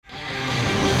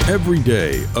Every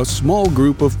day, a small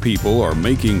group of people are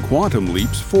making quantum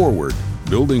leaps forward,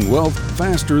 building wealth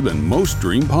faster than most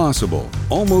dream possible,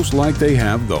 almost like they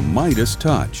have the Midas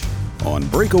touch. On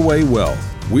Breakaway Wealth,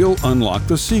 we'll unlock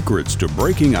the secrets to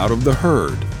breaking out of the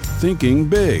herd, thinking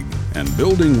big, and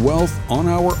building wealth on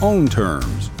our own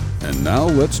terms. And now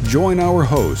let's join our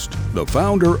host, the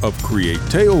founder of Create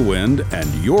Tailwind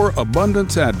and your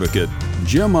abundance advocate,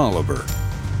 Jim Oliver.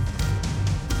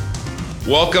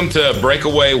 Welcome to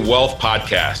Breakaway Wealth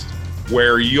Podcast,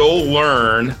 where you'll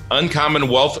learn uncommon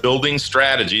wealth building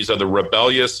strategies of the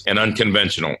rebellious and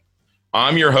unconventional.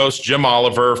 I'm your host, Jim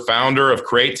Oliver, founder of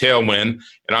Create Tailwind,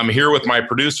 and I'm here with my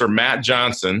producer, Matt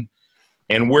Johnson.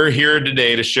 And we're here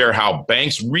today to share how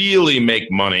banks really make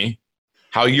money,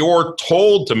 how you're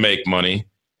told to make money,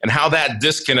 and how that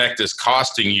disconnect is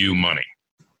costing you money.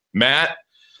 Matt,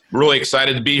 really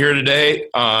excited to be here today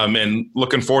and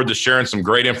looking forward to sharing some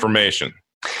great information.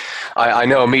 I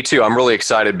know, me too. I'm really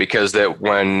excited because that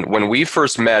when we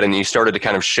first met and you started to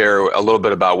kind of share a little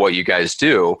bit about what you guys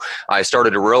do, I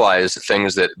started to realize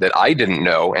things that I didn't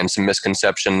know and some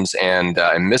misconceptions and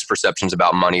misperceptions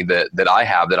about money that I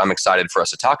have that I'm excited for us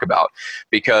to talk about.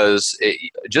 Because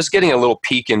just getting a little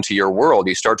peek into your world,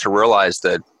 you start to realize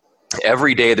that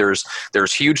every day there's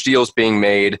huge deals being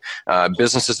made,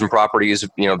 businesses and properties,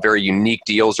 very unique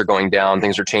deals are going down,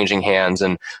 things are changing hands,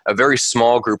 and a very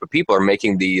small group of people are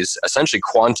making these essentially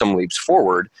quantum leaps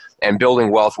forward and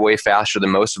building wealth way faster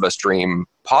than most of us dream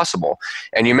possible.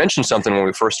 And you mentioned something when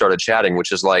we first started chatting,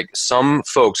 which is like some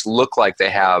folks look like they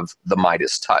have the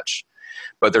Midas touch.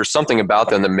 But there's something about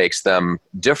them that makes them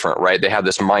different, right? They have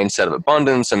this mindset of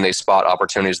abundance and they spot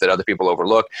opportunities that other people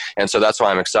overlook. And so that's why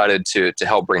I'm excited to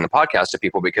help bring the podcast to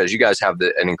people, because you guys have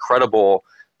an incredible,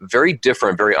 very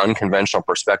different, very unconventional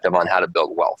perspective on how to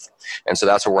build wealth. And so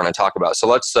that's what we're going to talk about. So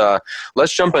let's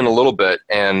jump in a little bit.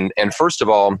 And first of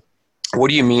all, what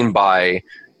do you mean by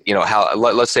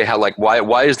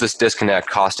why is this disconnect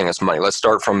costing us money? Let's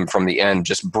start from the end,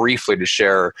 just briefly to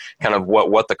share kind of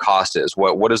what the cost is.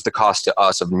 What is the cost to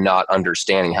us of not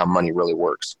understanding how money really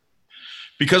works?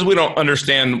 Because we don't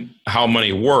understand how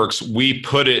money works, we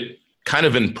put it kind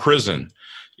of in prison.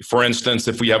 For instance,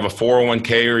 if we have a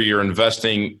 401k or you're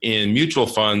investing in mutual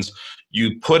funds,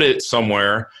 you put it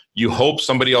somewhere, you hope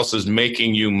somebody else is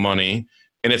making you money,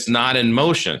 and it's not in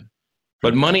motion.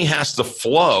 But money has to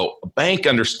flow. A bank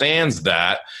understands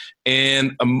that,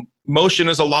 and motion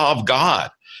is a law of God.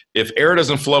 If air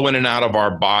doesn't flow in and out of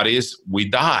our bodies, we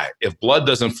die. If blood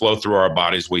doesn't flow through our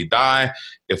bodies, we die.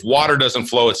 If water doesn't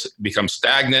flow, it becomes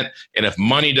stagnant. And if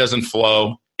money doesn't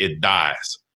flow, it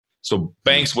dies. So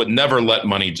banks would never let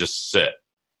money just sit.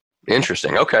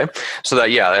 Interesting. Okay. So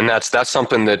that's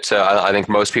something that I think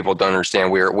most people don't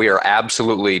understand. We are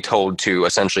absolutely told to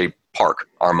essentially park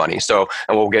our money. So,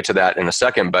 and we'll get to that in a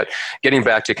second, but getting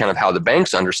back to kind of how the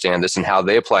banks understand this and how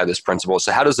they apply this principle.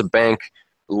 So how does a bank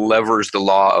leverage the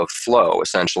law of flow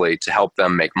essentially to help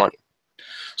them make money?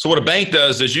 So what a bank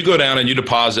does is you go down and you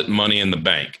deposit money in the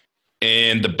bank,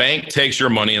 and the bank takes your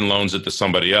money and loans it to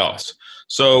somebody else.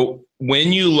 So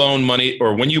when you loan money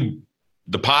or when you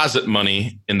deposit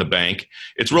money in the bank,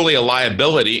 it's really a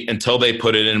liability until they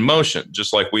put it in motion,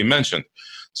 just like we mentioned.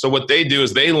 So what they do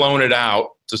is they loan it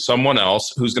out to someone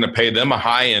else who's going to pay them a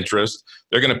high interest.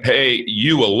 They're going to pay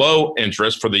you a low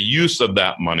interest for the use of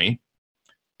that money.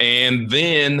 And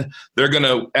then they're going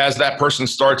to, as that person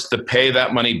starts to pay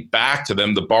that money back to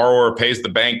them, the borrower pays the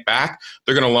bank back,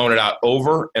 they're going to loan it out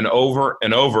over and over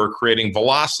and over, creating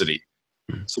velocity.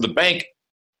 So the bank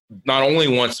not only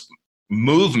wants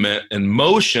movement and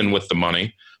motion with the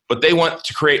money, but they want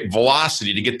to create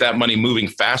velocity to get that money moving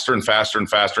faster and faster and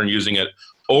faster and using it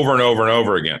over and over and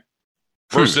over again.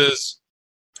 Versus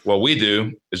what we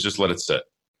do is just let it sit.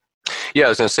 Yeah, I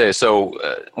was going to say, so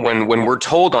when we're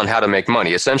told on how to make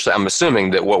money, essentially I'm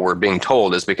assuming that what we're being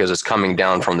told is because it's coming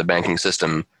down from the banking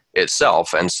system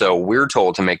itself. And so we're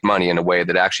told to make money in a way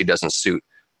that actually doesn't suit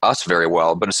us very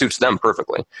well, but it suits them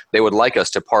perfectly. They would like us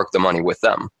to park the money with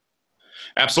them.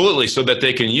 Absolutely, so that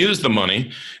they can use the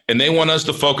money, and they want us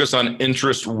to focus on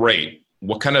interest rate.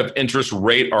 What kind of interest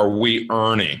rate are we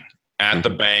earning at the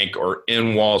bank or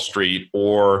in Wall Street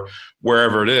or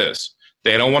wherever it is?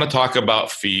 They don't want to talk about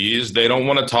fees. They don't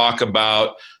want to talk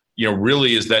about,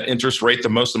 really, is that interest rate the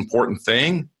most important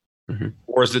thing? Mm-hmm.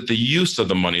 Or is it the use of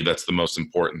the money that's the most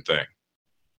important thing?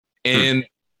 And,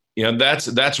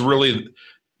 that's really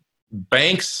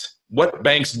banks. What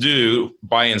banks do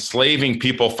by enslaving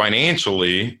people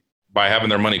financially, by having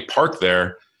their money parked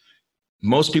there,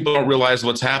 most people don't realize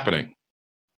what's happening.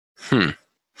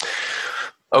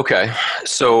 Okay.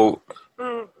 So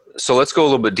let's go a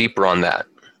little bit deeper on that.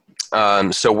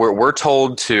 So we're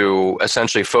told to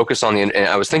essentially focus on and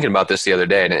I was thinking about this the other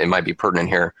day, and it might be pertinent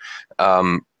here.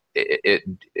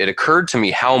 It occurred to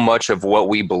me how much of what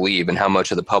we believe and how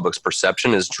much of the public's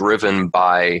perception is driven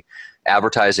by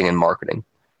advertising and marketing,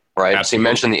 right? Absolutely. So you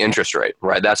mentioned the interest rate,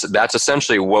 right? That's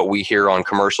essentially what we hear on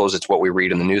commercials. It's what we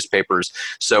read in the newspapers.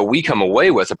 So we come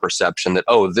away with a perception that,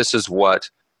 oh, this is what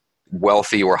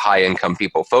wealthy or high income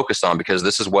people focus on because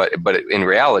this is what, but in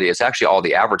reality, it's actually all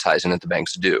the advertising that the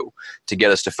banks do to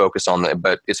get us to focus on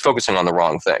but it's focusing on the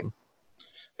wrong thing.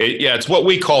 It's what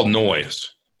we call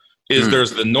noise.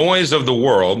 There's the noise of the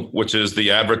world, which is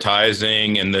the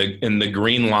advertising and the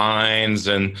green lines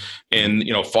and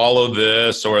follow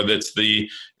this, or that's the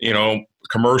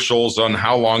commercials on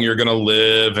how long you're going to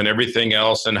live and everything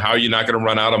else, and how you're not going to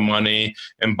run out of money,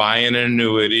 and buy an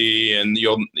annuity, and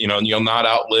you'll not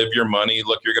outlive your money.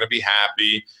 Look, you're going to be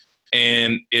happy,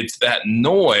 and it's that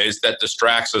noise that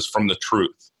distracts us from the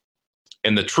truth.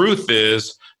 And the truth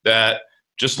is that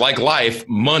just like life,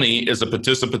 money is a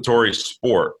participatory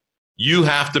sport. You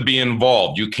have to be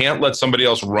involved. You can't let somebody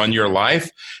else run your life,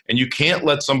 and you can't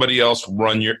let somebody else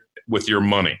run with your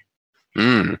money.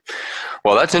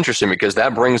 Well, that's interesting because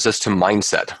that brings us to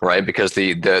mindset, right? Because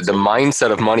the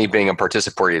mindset of money being a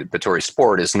participatory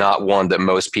sport is not one that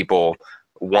most people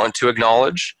want to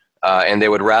acknowledge, and they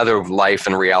would rather life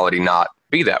and reality not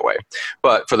be that way.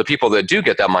 But for the people that do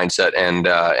get that mindset and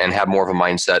have more of a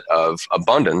mindset of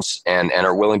abundance and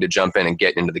are willing to jump in and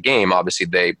get into the game, obviously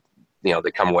they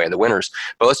come away the winners.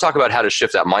 But let's talk about how to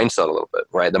shift that mindset a little bit,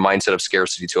 right? The mindset of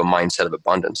scarcity to a mindset of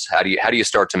abundance. How do you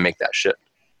start to make that shift?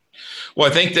 Well,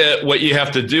 I think that what you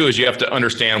have to do is you have to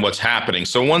understand what's happening.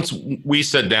 So once we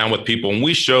sit down with people and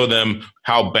we show them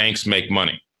how banks make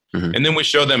money, and then we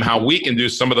show them how we can do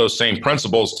some of those same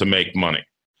principles to make money.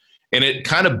 And it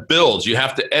kind of builds. You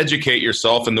have to educate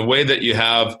yourself, and the way that you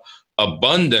have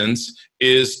abundance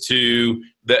is to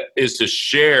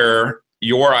share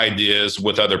your ideas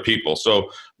with other people. So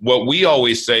what we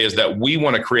always say is that we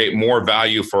want to create more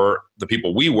value for the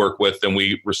people we work with than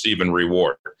we receive in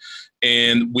reward.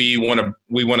 And we want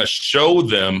to show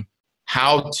them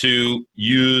how to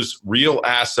use real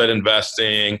asset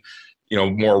investing,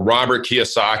 more Robert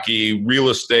Kiyosaki, real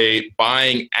estate,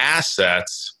 buying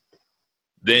assets,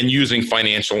 than using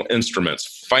financial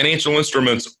instruments. Financial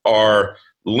instruments are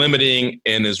limiting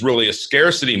and is really a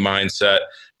scarcity mindset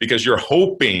because you're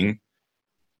hoping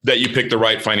that you pick the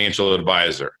right financial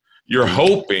advisor. You're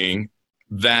hoping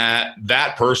that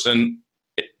that person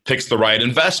picks the right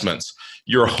investments.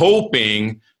 You're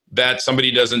hoping that somebody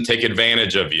doesn't take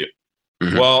advantage of you.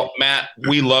 Well, Matt,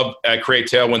 we love at Create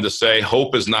Tailwind to say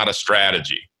hope is not a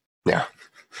strategy. Yeah.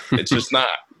 It's just not.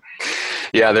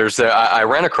 Yeah, I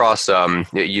ran across,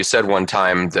 you said one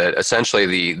time that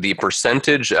essentially the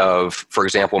percentage of, for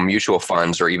example, mutual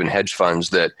funds or even hedge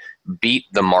funds that beat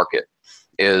the market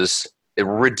is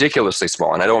ridiculously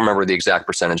small. And I don't remember the exact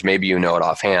percentage. Maybe you know it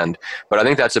offhand. But I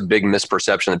think that's a big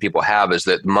misperception that people have, is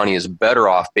that money is better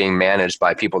off being managed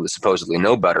by people that supposedly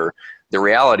know better. The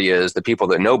reality is the people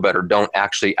that know better don't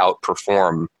actually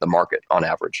outperform the market on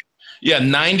average. Yeah,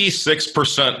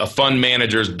 96% of fund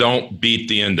managers don't beat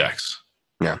the index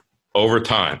over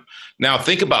time. Now,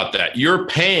 think about that. You're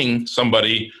paying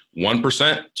somebody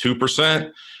 1%,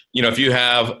 2%. If you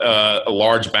have a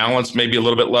large balance, maybe a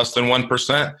little bit less than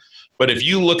 1%. But if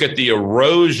you look at the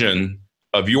erosion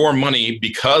of your money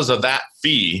because of that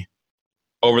fee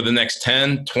over the next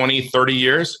 10, 20, 30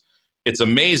 years, it's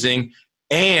amazing.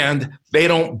 And they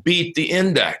don't beat the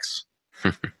index.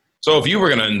 So if you were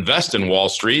going to invest in Wall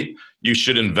Street, you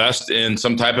should invest in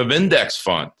some type of index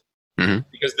fund,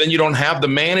 because then you don't have the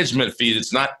management fee.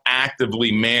 It's not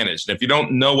actively managed. And if you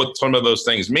don't know what some of those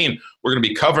things mean, we're going to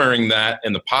be covering that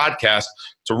in the podcast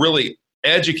to really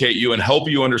educate you and help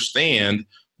you understand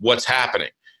what's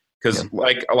happening. Because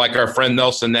like our friend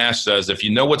Nelson Nash says, if you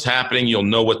know what's happening, you'll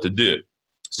know what to do.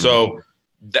 So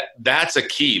that's a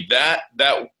key. That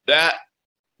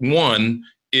one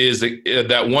is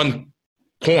that one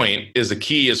point is a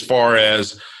key as far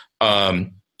as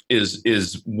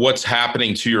is what's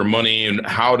happening to your money and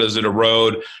how does it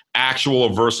erode, actual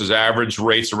versus average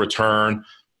rates of return.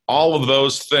 All of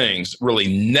those things,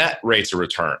 really net rates of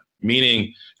return,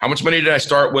 meaning how much money did I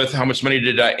start with? How much money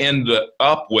did I end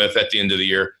up with at the end of the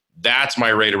year? That's my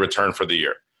rate of return for the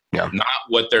year, not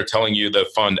what they're telling you the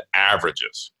fund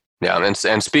averages. Yeah,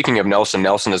 and speaking of Nelson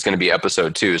is going to be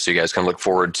episode 2, so you guys can look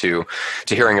forward to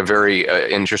hearing a very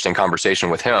interesting conversation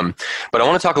with him. But I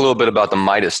want to talk a little bit about the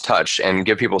Midas touch and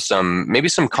give people some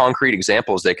concrete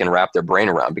examples they can wrap their brain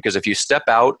around. Because if you step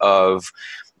out of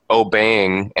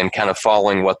obeying and kind of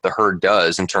following what the herd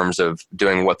does in terms of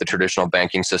doing what the traditional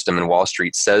banking system in Wall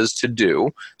Street says to do.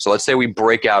 So let's say we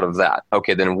break out of that.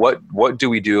 Okay, then what do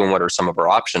we do, and what are some of our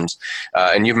options?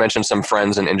 And you've mentioned some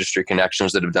friends and industry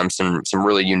connections that have done some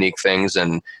really unique things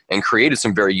and created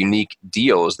some very unique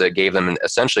deals that gave them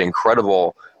essentially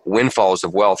incredible windfalls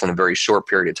of wealth in a very short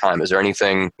period of time. Is there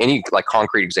any like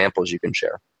concrete examples you can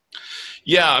share?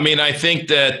 Yeah, I mean, I think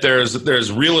that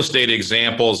there's real estate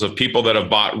examples of people that have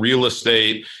bought real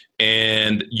estate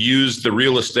and used the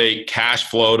real estate cash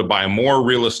flow to buy more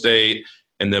real estate,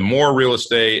 and then more real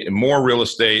estate and more real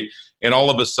estate, and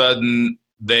all of a sudden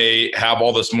they have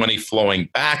all this money flowing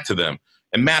back to them.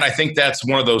 And Matt, I think that's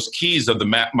one of those keys of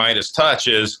the Midas touch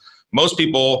is most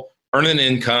people earn an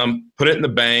income, put it in the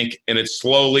bank, and it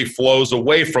slowly flows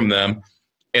away from them,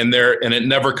 and it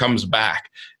never comes back.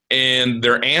 And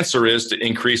their answer is to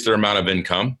increase their amount of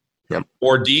income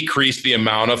or decrease the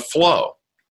amount of flow.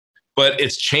 But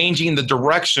it's changing the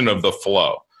direction of the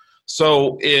flow.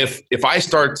 So if I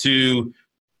start to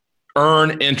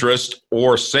earn interest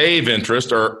or save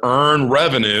interest or earn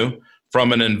revenue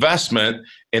from an investment,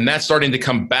 and that's starting to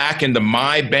come back into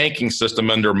my banking system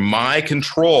under my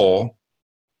control,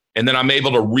 and then I'm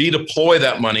able to redeploy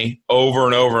that money over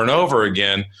and over and over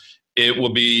again, it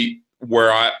will be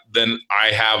where I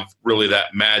have really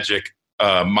that magic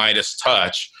Midas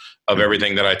touch of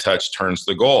everything that I touch turns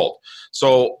to gold.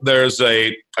 So there's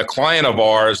a client of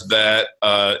ours that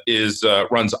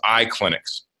runs eye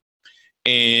clinics.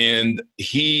 And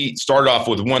he started off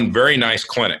with one very nice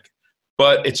clinic,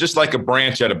 but it's just like a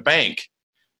branch at a bank.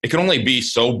 It can only be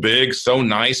so big, so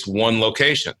nice, one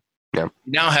location. Yeah. He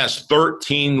now has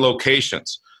 13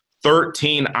 locations,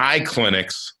 13 eye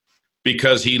clinics,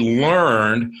 because he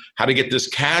learned how to get this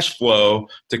cash flow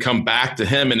to come back to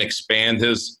him and expand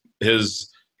his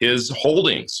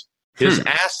holdings, his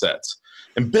assets.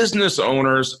 And business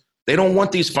owners, they don't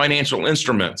want these financial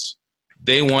instruments.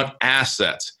 They want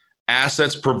assets.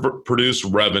 Assets produce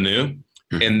revenue,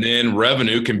 and then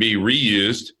revenue can be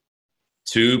reused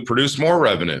to produce more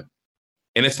revenue.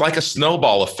 And it's like a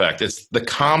snowball effect. It's the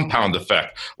compound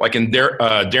effect. Like in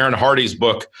Darren Hardy's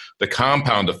book, The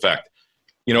Compound Effect.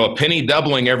 You know, a penny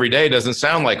doubling every day doesn't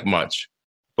sound like much,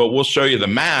 but we'll show you the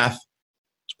math.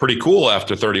 It's pretty cool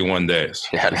after 31 days.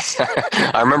 Yeah,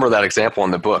 I remember that example in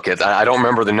the book. I don't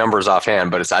remember the numbers offhand,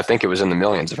 but I think it was in the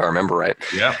millions if I remember right.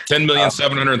 Yeah,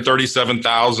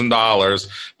 $10,737,000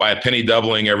 by a penny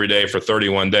doubling every day for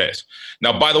 31 days.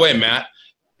 Now, by the way, Matt,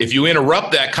 if you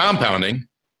interrupt that compounding,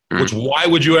 which why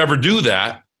would you ever do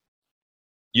that?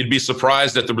 You'd be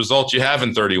surprised at the results you have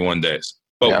in 31 days.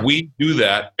 But we do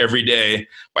that every day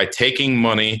by taking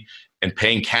money and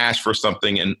paying cash for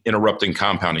something and interrupting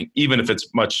compounding, even if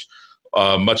it's much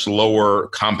lower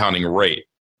compounding rate.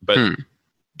 But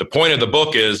the point of the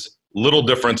book is little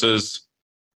differences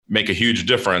make a huge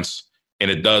difference,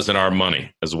 and it does in our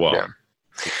money as well. Yeah.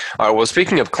 All right. Well,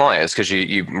 speaking of clients, because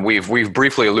we've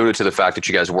briefly alluded to the fact that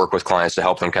you guys work with clients to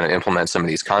help them kind of implement some of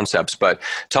these concepts, but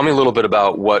tell me a little bit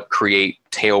about what Create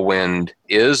Tailwind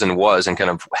is and was, and kind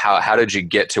of how did you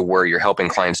get to where you're helping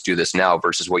clients do this now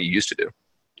versus what you used to do?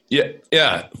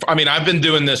 Yeah. I mean, I've been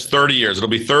doing this 30 years. It'll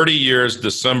be 30 years,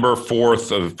 December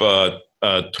 4th of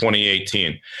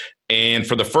 2018. And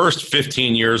for the first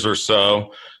 15 years or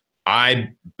so,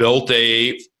 I built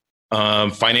a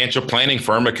financial planning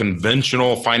firm, a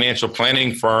conventional financial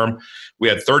planning firm. We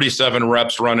had 37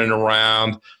 reps running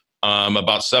around,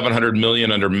 about 700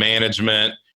 million under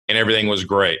management, and everything was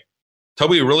great. Till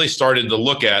we really started to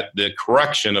look at the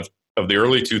correction of the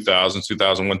early 2000s,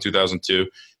 2001, 2002,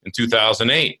 and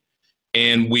 2008.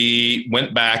 And we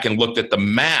went back and looked at the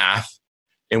math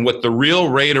and what the real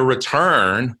rate of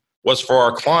return was for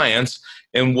our clients,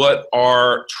 and what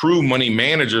our true money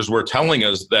managers were telling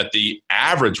us that the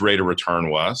average rate of return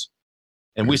was.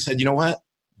 And we said, you know what?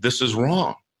 This is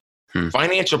wrong.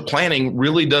 Financial planning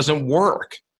really doesn't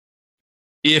work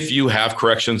if you have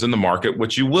corrections in the market,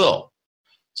 which you will.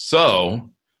 So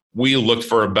we looked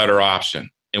for a better option.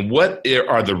 And what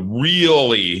are the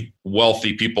really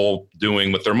wealthy people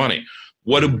doing with their money?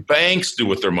 What do banks do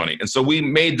with their money? And so we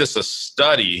made this a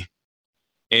study.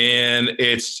 And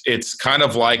it's kind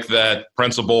of like that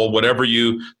principle,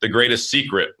 the greatest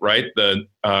secret, right? The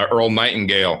Earl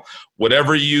Nightingale,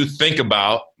 whatever you think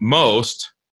about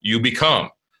most, you become.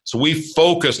 So we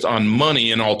focused on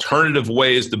money and alternative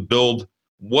ways to build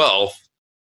wealth,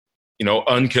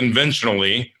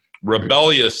 unconventionally,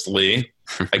 rebelliously,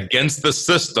 against the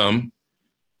system.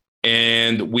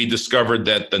 And we discovered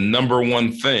that the number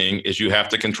one thing is you have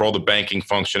to control the banking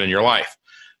function in your life.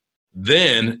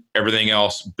 Then everything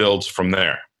else builds from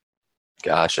there.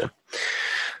 Gotcha.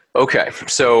 Okay,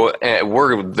 so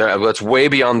that's way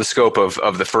beyond the scope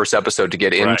of the first episode to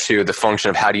get into the function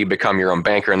of how do you become your own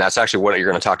banker, and that's actually what you're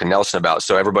going to talk to Nelson about.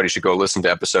 So everybody should go listen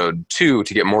to episode 2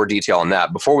 to get more detail on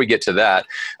that. Before we get to that,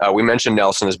 we mentioned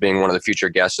Nelson as being one of the future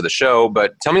guests of the show,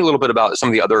 but tell me a little bit about some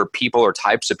of the other people or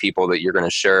types of people that you're going to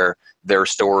share their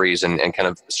stories and kind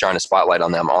of shine a spotlight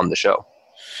on them on the show.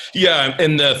 Yeah,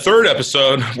 in the third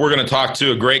episode, we're going to talk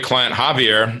to a great client,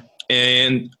 Javier,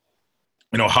 and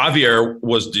Javier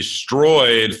was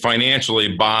destroyed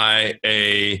financially by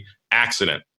a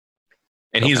accident,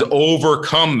 and he's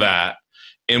overcome that.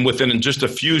 And within just a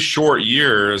few short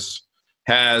years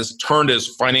has turned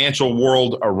his financial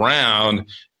world around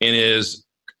and is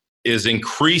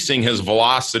increasing his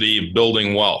velocity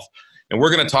building wealth. And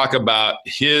we're going to talk about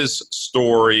his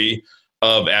story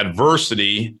of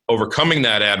adversity, overcoming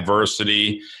that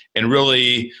adversity, and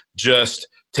really just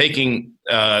taking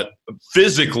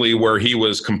physically where he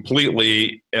was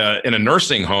completely in a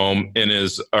nursing home in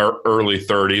his early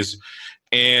 30s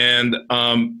and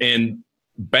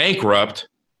bankrupt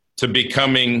to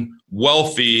becoming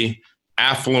wealthy,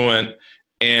 affluent,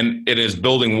 and it is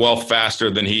building wealth faster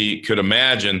than he could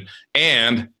imagine.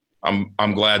 And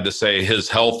I'm glad to say his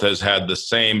health has had the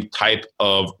same type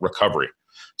of recovery.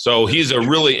 So he's a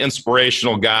really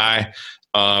inspirational guy.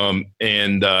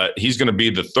 And he's going to be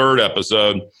the third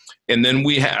episode. And then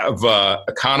we have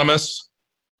economists.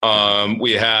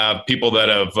 We have people that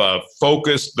have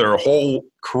focused their whole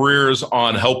careers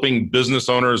on helping business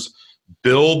owners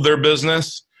build their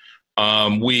business.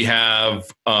 We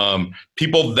have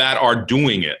people that are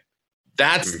doing it.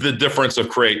 That's the difference of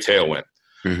Create Tailwind.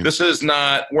 Mm-hmm. This is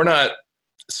not, we're not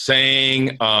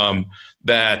saying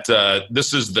that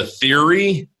this is the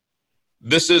theory.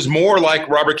 This is more like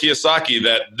Robert Kiyosaki,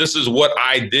 that this is what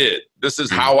I did. This is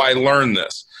how I learned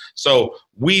this. So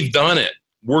we've done it.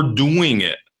 We're doing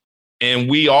it. And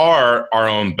we are our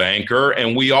own banker,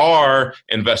 and we are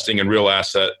investing in real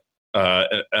assets,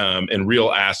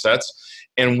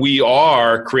 and we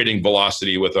are creating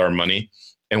velocity with our money.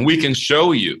 And we can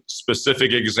show you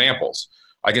specific examples.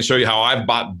 I can show you how I've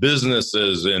bought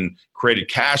businesses and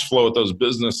created cash flow with those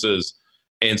businesses.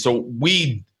 And so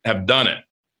we have done it.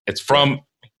 It's from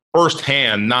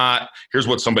firsthand, not here's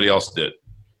what somebody else did.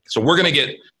 So we're going to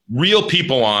get real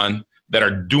people on that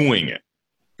are doing it.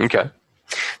 Okay.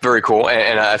 Very cool.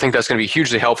 And I think that's going to be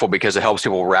hugely helpful because it helps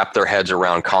people wrap their heads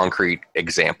around concrete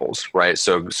examples, right?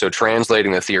 So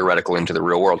translating the theoretical into the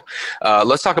real world.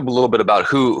 Let's talk a little bit about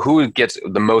who gets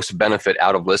the most benefit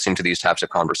out of listening to these types of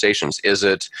conversations. Is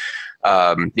it,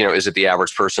 is it the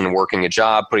average person working a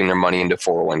job, putting their money into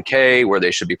 401k where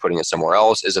they should be putting it somewhere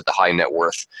else? Is it the high net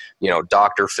worth,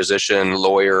 doctor, physician,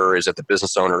 lawyer? Is it the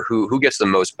business owner? Who gets the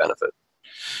most benefit?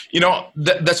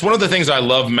 That's one of the things I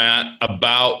love, Matt,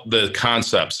 about the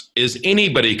concepts is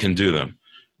anybody can do them.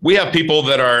 We have people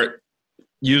that are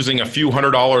using a few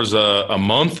 $100s a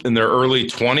month in their early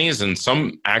 20s and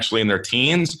some actually in their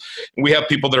teens. We have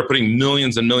people that are putting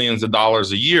millions and millions of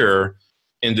dollars a year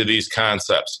into these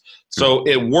concepts. So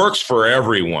it works for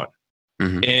everyone.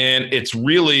 Mm-hmm. And it's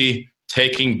really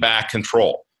taking back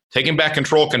control. Taking back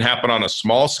control can happen on a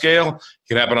small scale,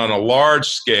 can happen on a large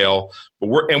scale, but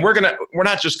we're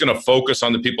not just going to focus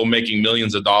on the people making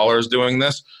millions of dollars doing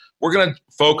this. We're going to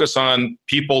focus on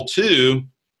people too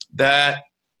that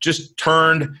just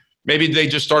maybe they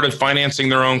just started financing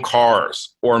their own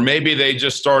cars, or maybe they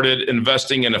just started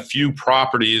investing in a few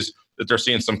properties that they're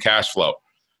seeing some cash flow.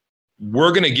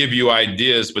 We're going to give you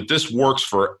ideas, but this works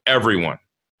for everyone.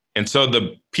 And so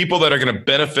the people that are going to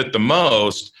benefit the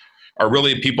most are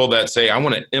really people that say, I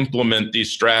want to implement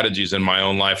these strategies in my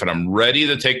own life, and I'm ready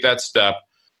to take that step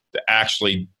to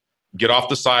actually get off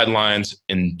the sidelines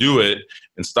and do it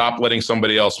and stop letting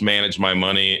somebody else manage my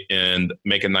money and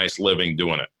make a nice living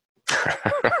doing it.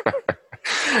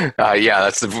 Yeah,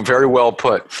 that's very well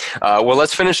put. Well,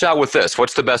 let's finish out with this.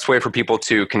 What's the best way for people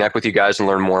to connect with you guys and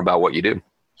learn more about what you do?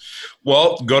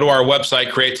 Well, go to our website,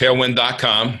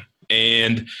 createtailwind.com,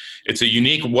 and it's a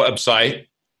unique website.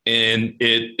 And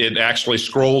it actually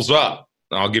scrolls up.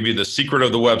 I'll give you the secret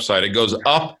of the website. It goes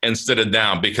up instead of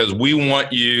down because we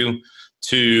want you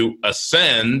to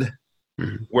ascend.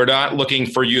 Mm-hmm. We're not looking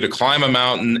for you to climb a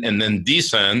mountain and then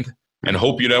descend and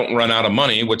hope you don't run out of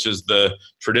money, which is the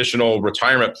traditional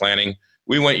retirement planning.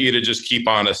 We want you to just keep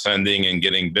on ascending and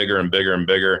getting bigger and bigger and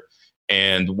bigger,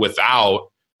 and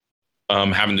without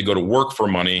having to go to work for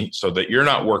money, so that you're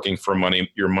not working for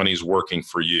money, your money's working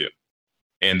for you.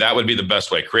 And that would be the best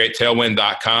way,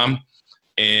 createtailwind.com.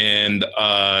 And, in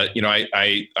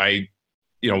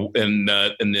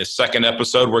the second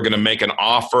episode, we're going to make an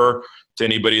offer to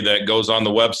anybody that goes on the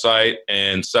website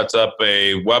and sets up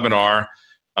a webinar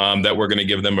that we're going to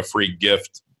give them a free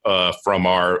gift from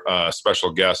our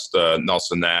special guest,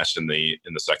 Nelson Nash, in the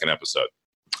second episode.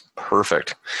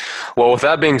 Perfect. Well, with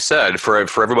that being said, for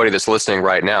everybody that's listening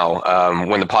right now,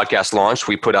 when the podcast launched,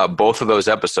 we put out both of those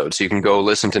episodes. So you can go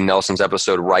listen to Nelson's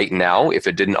episode right now. If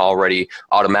it didn't already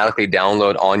automatically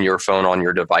download on your phone, on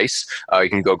your device, you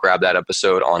can go grab that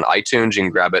episode on iTunes. You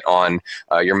can grab it on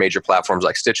your major platforms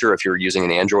like Stitcher. If you're using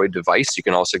an Android device, you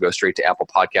can also go straight to Apple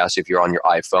Podcasts if you're on your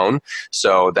iPhone.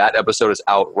 So that episode is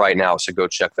out right now. So go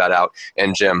check that out.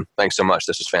 And Jim, thanks so much.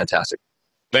 This was fantastic.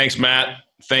 Thanks, Matt.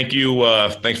 Thank you.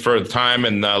 Thanks for the time,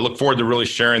 and look forward to really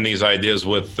sharing these ideas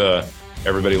with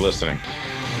everybody listening.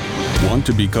 Want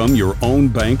to become your own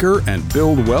banker and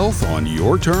build wealth on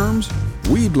your terms?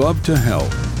 We'd love to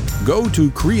help. Go to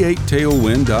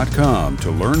createtailwind.com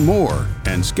to learn more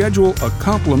and schedule a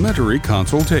complimentary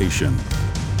consultation.